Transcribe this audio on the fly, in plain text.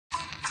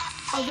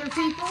other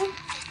people.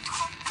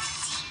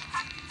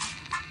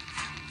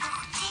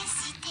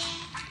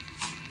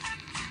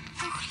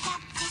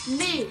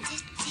 Me.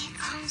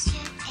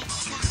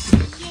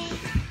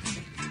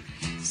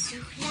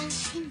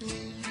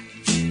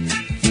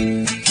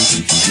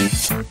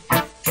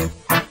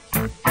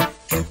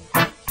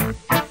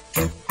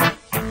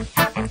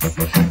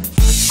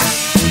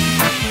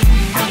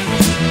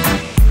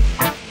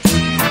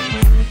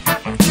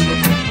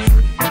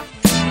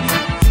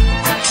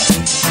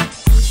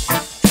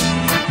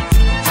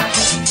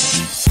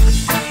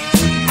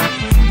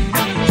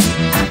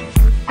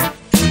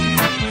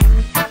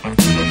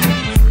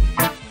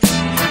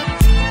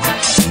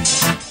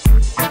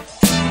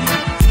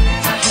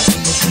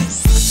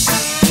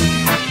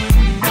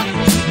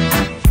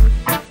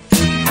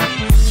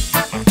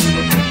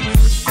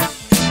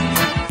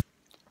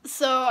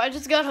 So I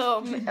just got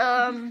home.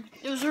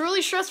 It was a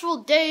really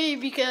stressful day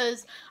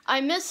because I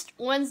missed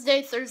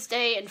Wednesday,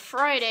 Thursday, and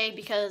Friday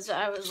because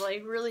I was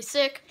like really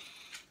sick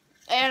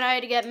and I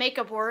had to get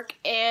makeup work,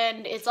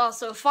 and it's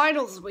also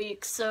finals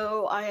week,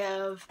 so I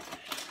have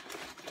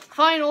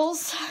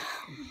finals.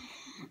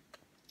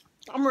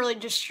 I'm really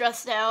just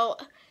stressed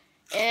out,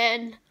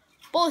 and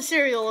bowl of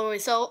cereal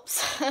always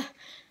helps.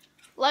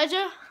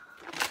 Elijah,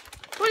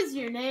 what is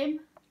your name?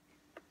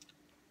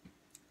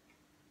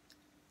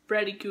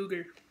 Freddy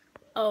Cougar.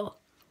 Oh,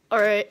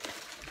 alright.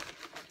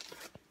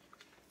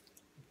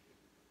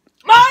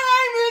 My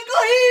name is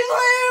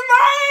Cleveland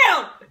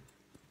Man!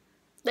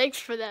 Thanks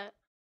for that.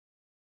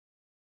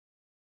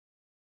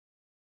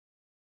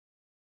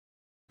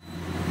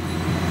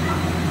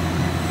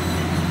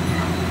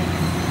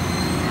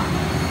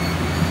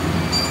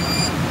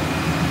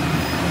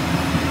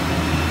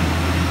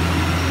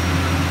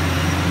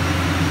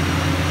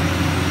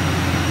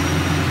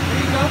 Are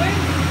you going?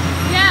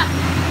 Yeah.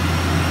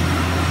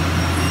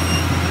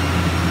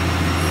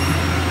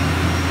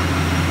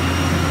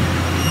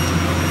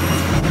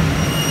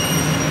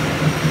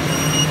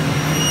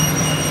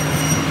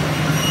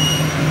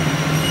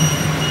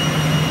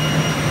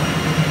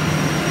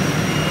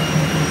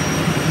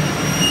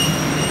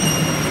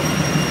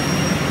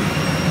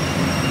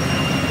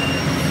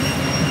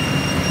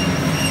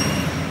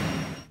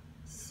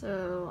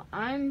 So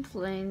I'm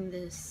playing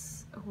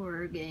this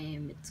horror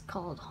game. It's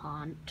called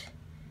Haunt,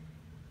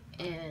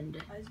 and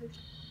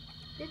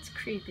it's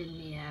creeping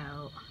me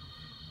out.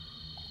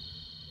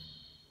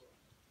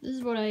 This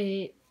is what I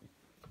hate.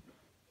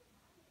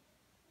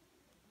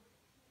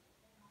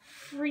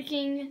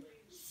 Freaking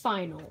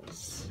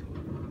finals.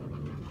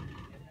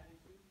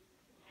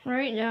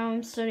 Right now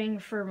I'm studying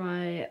for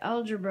my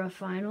algebra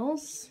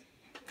finals.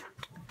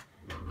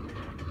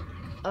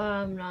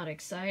 I'm not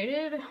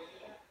excited.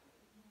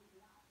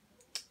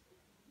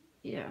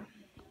 Yeah.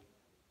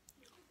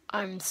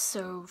 I'm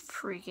so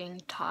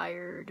freaking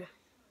tired.